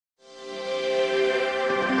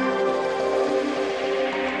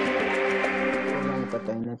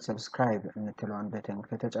subscribe የምትለዋን በተን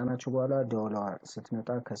ከተጫናችሁ በኋላ ደወሏ ስትመጣ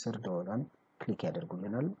ከስር ደወሏን ክሊክ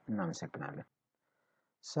ያደርጉልናል። እናመሰግናለን።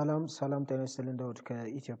 ሰላም ጤና ይስጥልን። ዳውድ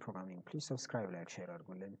ከኢትዮ ፕሮግራሚንግ ፕሊዝ ሰብስክራይብ ላይክ ሼር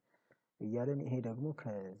አድርጉልን እያለን ይሄ ደግሞ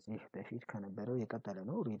ከዚህ በፊት ከነበረው የቀጠለ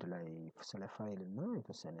ነው። ሪድ ላይ ስለ ፋይል እና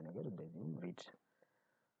የተወሰነ ነገር እንደዚሁም ሪድ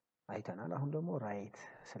አይተናል። አሁን ደግሞ ራይት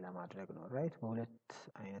ስለማድረግ ነው። ራይት በሁለት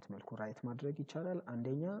አይነት መልኩ ራይት ማድረግ ይቻላል።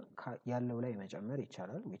 አንደኛ ያለው ላይ መጨመር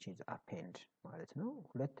ይቻላል which is append ማለት ነው።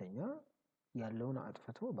 ሁለተኛ ያለውን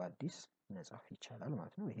አጥፍቶ በአዲስ መጻፍ ይቻላል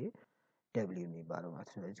ማለት ነው። ይሄ w የሚባለው ማለት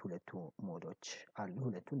ነው። ስለዚህ ሁለቱ ሞዶች አሉ፣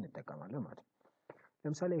 ሁለቱን እንጠቀማለን ማለት ነው።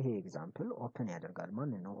 ለምሳሌ ይሄ ኤግዛምፕል ኦፕን ያደርጋል።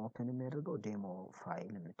 ማን ነው ኦፕን የሚያደርገው? ዴሞ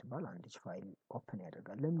ፋይል የምትባል አንዲች ፋይል ኦፕን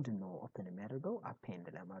ያደርጋል። ለምንድን ነው ኦፕን የሚያደርገው? አፔንድ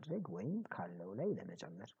ለማድረግ ወይም ካለው ላይ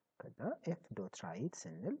ለመጨመር። ከዛ f.write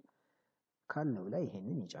ስንል ካለው ላይ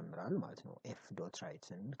ይሄንን ይጨምራል ማለት ነው። f.write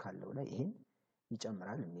ስንል ካለው ላይ ይሄን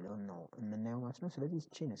ይጨምራል የሚለውን ነው የምናየው ማለት ነው። ስለዚህ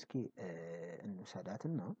እቺን እስኪ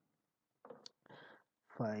እንውሰዳትና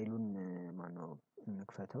ፋይሉን ማነው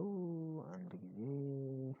እንክፈተው። አንድ ጊዜ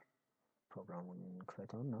ፕሮግራሙን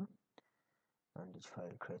እንክፈተውና አንዲች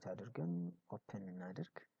ፋይል ክሬት አድርገን ኦፕን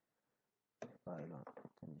እናድርግ። ፋይሏን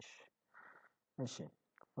ትንሽ እሺ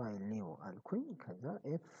ፋይል ኒው አልኩኝ። ከዛ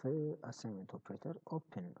ኤፍ አሳይንመንት ኦፕሬተር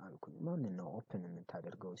ኦፕን አልኩኝ። ማን ነው ኦፕን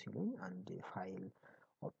የምታደርገው ሲሉኝ አንድ ፋይል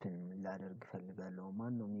ኦፕን ላደርግ ፈልጋለሁ።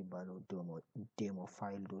 ማን ነው የሚባለው? ዴሞ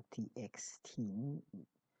ፋይል .txt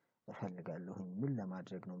እፈልጋለሁ። ምን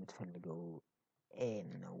ለማድረግ ነው የምትፈልገው? ኤን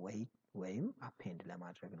ነው ወይም አፔንድ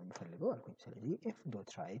ለማድረግ ነው የምፈልገው አልኩኝ። ስለዚህ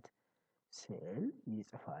f.write ስል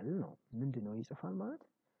ይጽፋል ነው። ምንድነው ይጽፋል ማለት?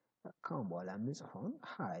 ካሁን በኋላ የምጽፈውን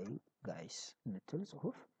ሃይ ጋይስ የምትል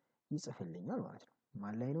ጽሁፍ ይጽፍልኛል ማለት ነው።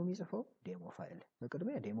 ማን ላይ ነው የሚጽፈው? ዴሞ ፋይል።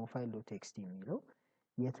 በቅድሚያ ዴሞ ፋይል .txt የሚለው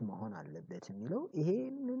የት መሆን አለበት የሚለው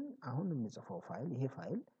ይሄንን አሁን የምጽፈው ፋይል ይሄ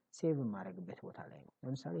ፋይል ሴቭ የማደርግበት ቦታ ላይ ነው።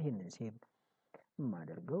 ለምሳሌ ይሄንን ሴቭ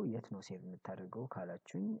የማደርገው የት ነው ሴቭ የምታደርገው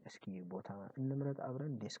ካላችሁኝ፣ እስኪ ቦታ እንምረጥ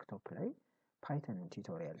አብረን። ዴስክቶፕ ላይ ፓይተን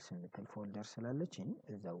ቱቶሪያልስ የምትል ፎልደር ስላለችኝ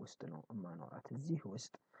እዛ ውስጥ ነው እማኖራት። እዚህ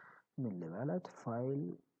ውስጥ ምን ልበላት? ፋይል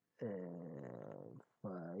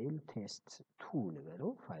ቴስት 2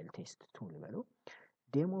 ልበለው። ፋይል ቴስት 2 ልበለው።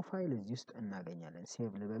 ዴሞ ፋይል እዚህ ውስጥ እናገኛለን።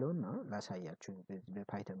 ሴቭ ልበለውና ላሳያችሁ።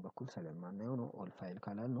 በፓይተን በኩል ስለማናየው ነው ኦል ፋይል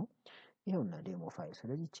ካላል ነው። ይሄውና ዴሞ ፋይል።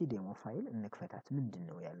 ስለዚህ እቺ ዴሞ ፋይል እንክፈታት።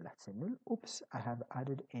 ምንድነው ያላት ስንል ኡፕስ አይ ሃቭ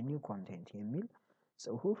አድድ ኤ ኒው ኮንቴንት የሚል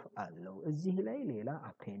ጽሁፍ አለው። እዚህ ላይ ሌላ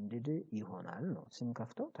አፔንድድ ይሆናል ነው።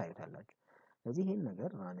 ስንከፍተው ታዩታላችሁ። ስለዚህ ይሄን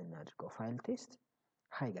ነገር ራን እናድርገው። ፋይል ቴስት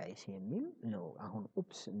ሃይ ጋይስ የሚል ነው አሁን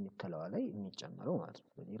ኡፕስ የሚተለው ላይ የሚጨመረው ማለት ነው።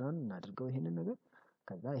 ስለዚህ ራን እናድርገው ይሄንን ነገር።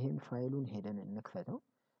 ከዛ ይሄን ፋይሉን ሄደን እንክፈተው።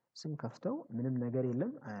 ስንከፍተው ምንም ነገር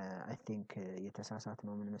የለም። አይ ቲንክ የተሳሳት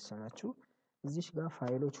ነው። ምን መሰላችሁ? እዚሽ ጋር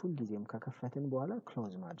ፋይሎች ሁሉ ጊዜም ከከፈትን በኋላ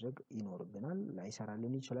ክሎዝ ማድረግ ይኖርብናል።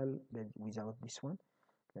 ላይሰራልን ይችላል ዊዛውት ዲስ ዋን።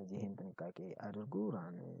 ስለዚህ ይሄን ጥንቃቄ አድርጉ።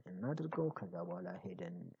 ራን እናድርገው። ከዛ በኋላ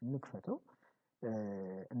ሄደን እንክፈተው።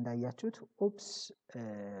 እንዳያችሁት ኦፕስ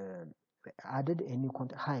አድድ ኤ ኒው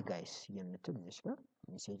ኮንቴንት ሃይ ጋይስ የምትል እዚሽ ጋር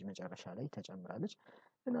ሜሴጅ መጨረሻ ላይ ተጨምራለች።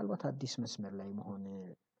 ምናልባት አዲስ መስመር ላይ መሆን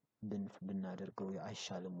ብናደርገው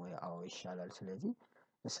አይሻልም ወይ? አዎ ይሻላል። ስለዚህ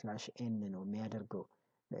ስላሽ ኤን ነው የሚያደርገው።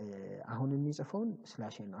 አሁን የሚጽፈውን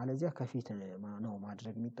ስላሽ ኤን ነው። አለዚያ ከፊት ነው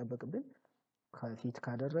ማድረግ የሚጠበቅብን። ከፊት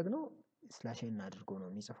ካደረግነው ስላሽ ኤን አድርጎ ነው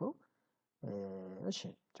የሚጽፈው። እሺ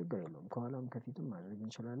ችግር የለውም። ከኋላም ከፊትም ማድረግ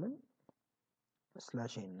እንችላለን።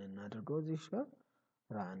 ስላሽ ኤን እናድርገው። እዚህ ጋር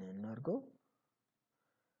ራን እናድርገው።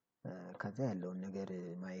 ከዛ ያለውን ነገር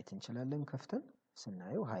ማየት እንችላለን። ከፍተን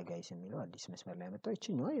ስናየው ሃይ ጋይስ የሚለው አዲስ መስመር ላይ መጣው።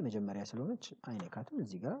 እቺኛዋ የመጀመሪያ ስለሆነች አይነካትም።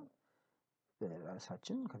 እዚህ ጋር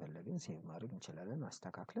ራሳችን ከፈለግን ሴቭ ማድረግ እንችላለን።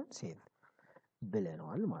 አስተካክለን ሴቭ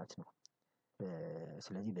ብለነዋል ማለት ነው።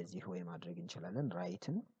 ስለዚህ በዚህ ወይ ማድረግ እንችላለን።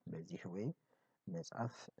 ራይትን በዚህ ወይ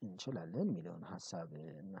መጻፍ እንችላለን የሚለውን ሐሳብ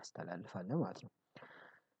እናስተላልፋለን ማለት ነው።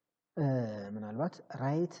 ምናልባት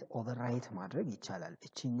ራይት ኦቨር ራይት ማድረግ ይቻላል።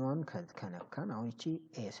 እቺኛዋን ከነካን አሁን እቺ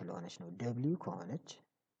ኤ ስለሆነች ነው። ደብሊው ከሆነች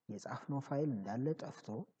የጻፍነው ፋይል እንዳለ ጠፍቶ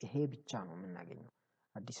ይሄ ብቻ ነው የምናገኘው።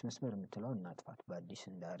 አዲስ መስመር የምትለው እናጥፋት በአዲስ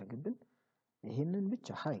እንዳያደርግብን። ይሄንን ብቻ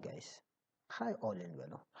ሃይ ጋይስ ሃይ ኦል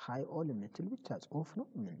እንበለው። ሃይ ኦል የምትል ብቻ ጽሁፍ ነው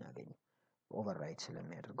የምናገኘው ኦቨርራይት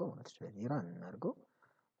ስለሚያደርገው ማለት ነው። ስለዚህ ራን እናድርገው።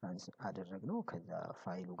 ራን አደረግነው። ከዛ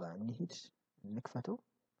ፋይሉ ጋር እንሂድ፣ እንክፈተው።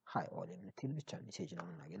 ሃይ ኦል የምትል ብቻ ሜሴጅ ነው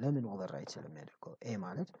የምናገኘው። ለምን? ኦቨርራይት ስለሚያደርገው። ኤ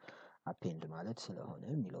ማለት አፔንድ ማለት ስለሆነ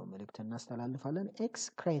የሚለው መልእክት እናስተላልፋለን። ኤክስ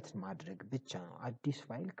ክሬት ማድረግ ብቻ ነው። አዲስ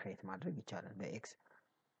ፋይል ክሬት ማድረግ ይቻላል በኤክስ።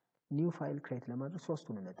 ኒው ፋይል ክሬት ለማድረግ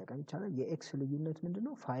ሶስቱን መጠቀም ይቻላል። የኤክስ ልዩነት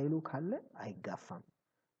ምንድነው? ፋይሉ ካለ አይጋፋም።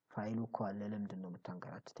 ፋይሉ እኮ አለ ለምንድነው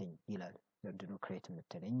የምታንከራትተኝ ይላል። ለምንድነው ክሬት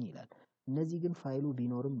የምትለኝ ይላል። እነዚህ ግን ፋይሉ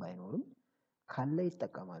ቢኖርም ባይኖርም ካለ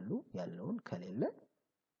ይጠቀማሉ ያለውን ከሌለ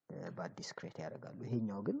በአዲስ ክሬት ያደርጋሉ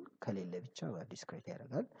ይሄኛው ግን ከሌለ ብቻ በአዲስ ክሬት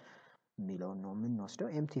ያደርጋል የሚለውን ነው የምንወስደው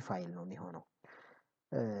ኤምፕቲ ፋይል ነው የሚሆነው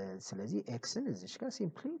ስለዚህ ኤክስን እዚሽ ጋር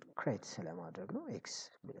ሲምፕሊ ክሬት ስለማድረግ ነው ኤክስ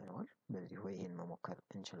ብለናል በዚህ ወይ ይሄን መሞከር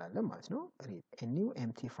እንችላለን ማለት ነው a new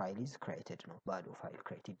empty file is created ነው ባዶ ፋይል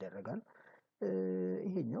ክሬት ይደረጋል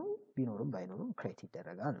ይሄኛው ቢኖርም ባይኖርም ክሬት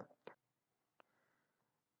ይደረጋል ነው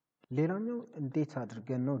ሌላኛው እንዴት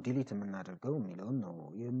አድርገን ነው ዲሊት የምናደርገው የሚለውን ነው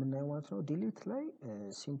የምናየው ማለት ነው ዲሊት ላይ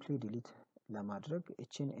ሲምፕሊ ዲሊት ለማድረግ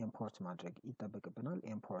እቺን ኢምፖርት ማድረግ ይጠበቅብናል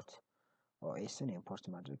ኢምፖርት ኦኤስን ኢምፖርት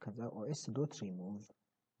ማድረግ ከዛ os.remove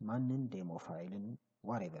ማንን ዴሞ ፋይልን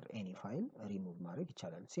whatever any ፋይል ሪሙቭ ማድረግ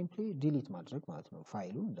ይቻላል ሲምፕሊ ዲሊት ማድረግ ማለት ነው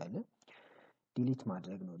ፋይሉ እንዳለ ዲሊት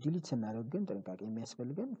ማድረግ ነው ዲሊት ስናደርግ ግን ጥንቃቄ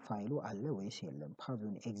የሚያስፈልገን ፋይሉ አለ ወይስ የለም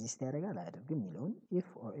ፓዙን ኤግዚስት ያደርጋል አያደርግም የሚለውን if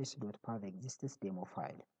os.path exists demo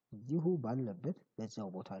file ይሁ ባለበት በዛው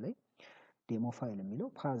ቦታ ላይ ዴሞ ፋይል የሚለው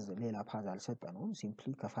ፓዝ ሌላ ፓዝ አልሰጠነውም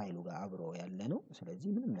ሲምፕሊ ከፋይሉ ጋር አብሮ ያለ ነው ስለዚህ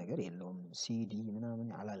ምንም ነገር የለውም ሲዲ ምናምን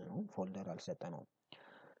አላልነውም ፎልደር አልሰጠነውም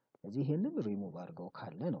ስለዚህ ይሄንን ሪሙቭ አድርገው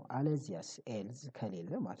ካለ ነው አለዚያስ ኤልዝ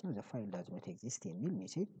ከሌለ ማለት ነው the file does not exist የሚል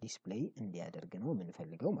ሜሴጅ ዲስፕሌይ እንዲያደርግ ነው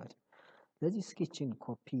የምንፈልገው ማለት ነው ስለዚህ ስኬችን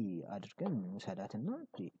ኮፒ አድርገን እንውሰዳትና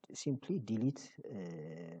ሲምፕሊ ዲሊት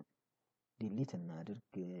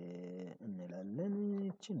እናድርግ እንላለን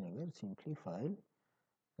እቺን ነገር ሲምፕሊ ፋይል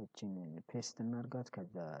እቺን ፔስት እናርጋት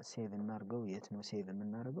ከዛ ሴቭ እናርገው የት ነው ሴቭ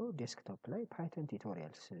የምናደርገው ዴስክቶፕ ላይ ፓይተን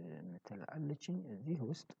ቱቶሪያልስ እንተላለችኝ እዚህ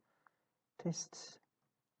ውስጥ ቴስት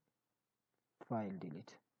ፋይል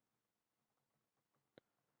ዲሊት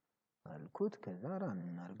አልኩት ከዛ ራን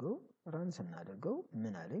እናርገው ራን ስናደርገው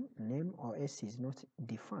ምን አለኝ name os is not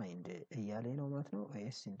defined እያለኝ ነው ማለት ነው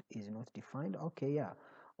os is not defined okay yeah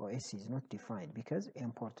os is not defined because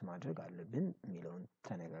import ማድረግ አለብን የሚለውን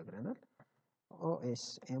ተነጋግረናል os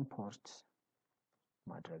import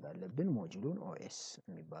ማድረግ አለብን ሞጁሉን os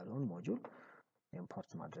የሚባለውን ሞጁል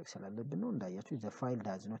ኢምፖርት ማድረግ ስላለብን ነው እንዳያችሁ the file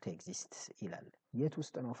does not exist ይላል የት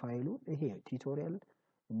ውስጥ ነው ፋይሉ ይሄ ቱቶሪያል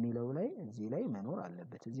የሚለው ላይ እዚህ ላይ መኖር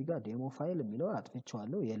አለበት እዚህ ጋር ዴሞ ፋይል የሚለው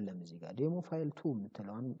አጥፍቼዋለሁ የለም እዚህ ጋር ዴሞ ፋይል 2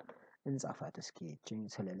 የምትለውን እንጻፋት እስኪ እቺን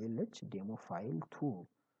ስለሌለች ዴሞ ፋይል 2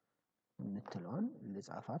 የምትለውን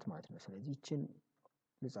ልጻፋት ማለት ነው ስለዚህ እቺን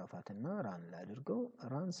ልጻፋትና ራን ላድርገው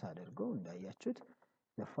ራን ሳደርገው እንዳያችሁት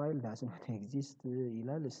the file does not exist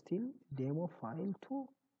ይላል still demo file 2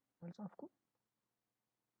 አልጻፍኩ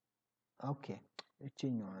ኦኬ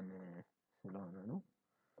እቺኛዋን ስለሆነ ነው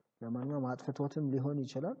ለማንኛውም አጥፍቶትም ሊሆን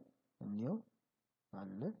ይችላል እንየው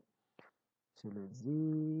አለ ስለዚህ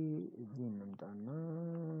እዚህ እንምጣና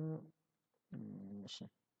እሺ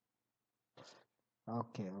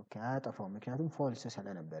ኦኬ አያጠፋው ምክንያቱም ፎልስ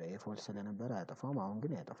ስለነበረ የፎልስ ስለነበረ አያጠፋውም አሁን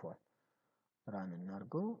ግን ያጠፋዋል ራን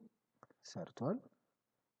እናርገው ሰርቷል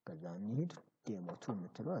ከዛ እንሂድ ዴሞ 2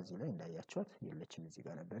 የምትለው እዚህ ላይ እንዳያችኋት የለችም እዚህ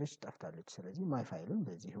ጋር ነበረች ጠፍታለች ስለዚህ ማይ ፋይልን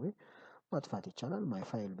በዚህ ወይ ማጥፋት ይቻላል ማይ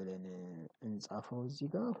ፋይል ብለን እንጻፈው እዚህ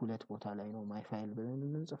ጋር ሁለት ቦታ ላይ ነው ማይ ፋይል ብለን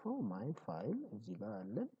እንጽፈው ማይ ፋይል እዚህ ጋር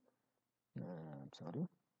አለ ሶሪ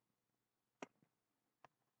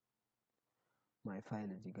ማይ ፋይል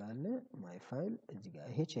እዚህ ጋር አለ ማይ ፋይል እዚህ ጋር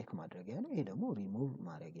ይሄ ቼክ ማድረጊያ ነው ይሄ ደግሞ ሪሙቭ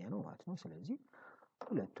ማድረጊያ ነው ማለት ነው ስለዚህ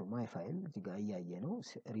ሁለቱ ማይ ፋይል እዚህ ጋር ያያየ ነው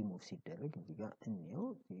ሪሙቭ ሲደረግ እዚህ ጋር እንየው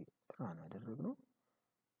ራን አደረግነው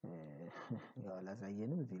ያው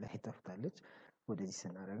አላዛየንም እዚህ ላይ ጠፍታለች ወደዚህ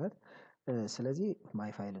ስናረጋት ስለዚህ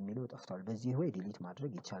ማይ ፋይል የሚለው ጠፍቷል በዚህ ወይ ዲሊት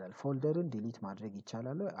ማድረግ ይቻላል ፎልደርን ዲሊት ማድረግ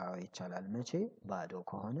ይቻላል አዎ ይቻላል መቼ ባዶ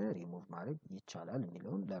ከሆነ ሪሙቭ ማድረግ ይቻላል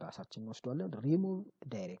የሚለውን ለራሳችን እንወስደዋለን ሪሙቭ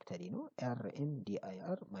ዳይሬክተሪ ነው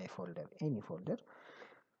rmdir ማይ ፎልደር ኤኒ ፎልደር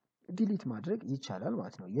ዲሊት ማድረግ ይቻላል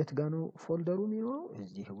ማለት ነው የት ጋር ነው ፎልደሩ የሚኖረው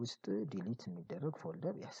እዚህ ውስጥ ዲሊት የሚደረግ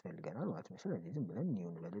ፎልደር ያስፈልገናል ማለት ነው ስለዚህ ዝም ብለን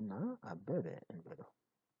ኒው እንበልና አበበ እንበለው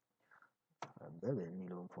አበበ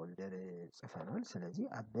የሚለውን ፎልደር ጽፈናል ስለዚህ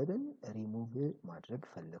አበበን ሪሙቭ ማድረግ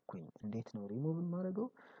ፈለኩኝ እንዴት ነው ሪሙቭ ማድረገው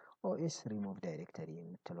os remove directory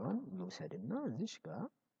የምትለውን ልውሰድና እዚሽ ጋር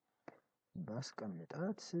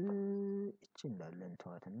ባስቀምጣት እቺ እንዳለን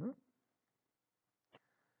ተዋትና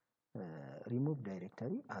ሪሙቭ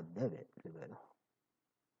ዳይሬክተሪ አበበ ልበለው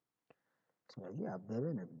ስለዚህ አበበ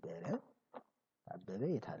ነበረ አበበ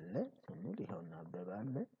የታለ ስንል ይሄውና አበበ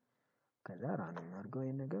አለ ከዛ ራን እናርገው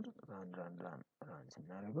ይሄን ነገር ራን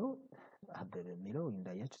ስናረገው አበበ የሚለው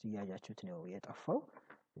እንዳያችሁት ያያችሁት ነው የጠፋው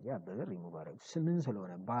እዚህ አበበ ሪሙቭ አረግ ስምን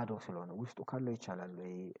ስለሆነ ባዶ ስለሆነ ውስጡ ካለው ይቻላል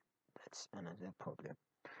ወይ that's another problem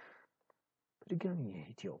ድጋሚ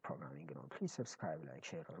ኢትዮ ፕሮግራሚንግ ነው ፕሊዝ ሰብስክራይብ ላይክ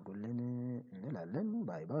ሼር አድርጉልን እንላለን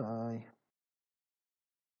ባይ ባይ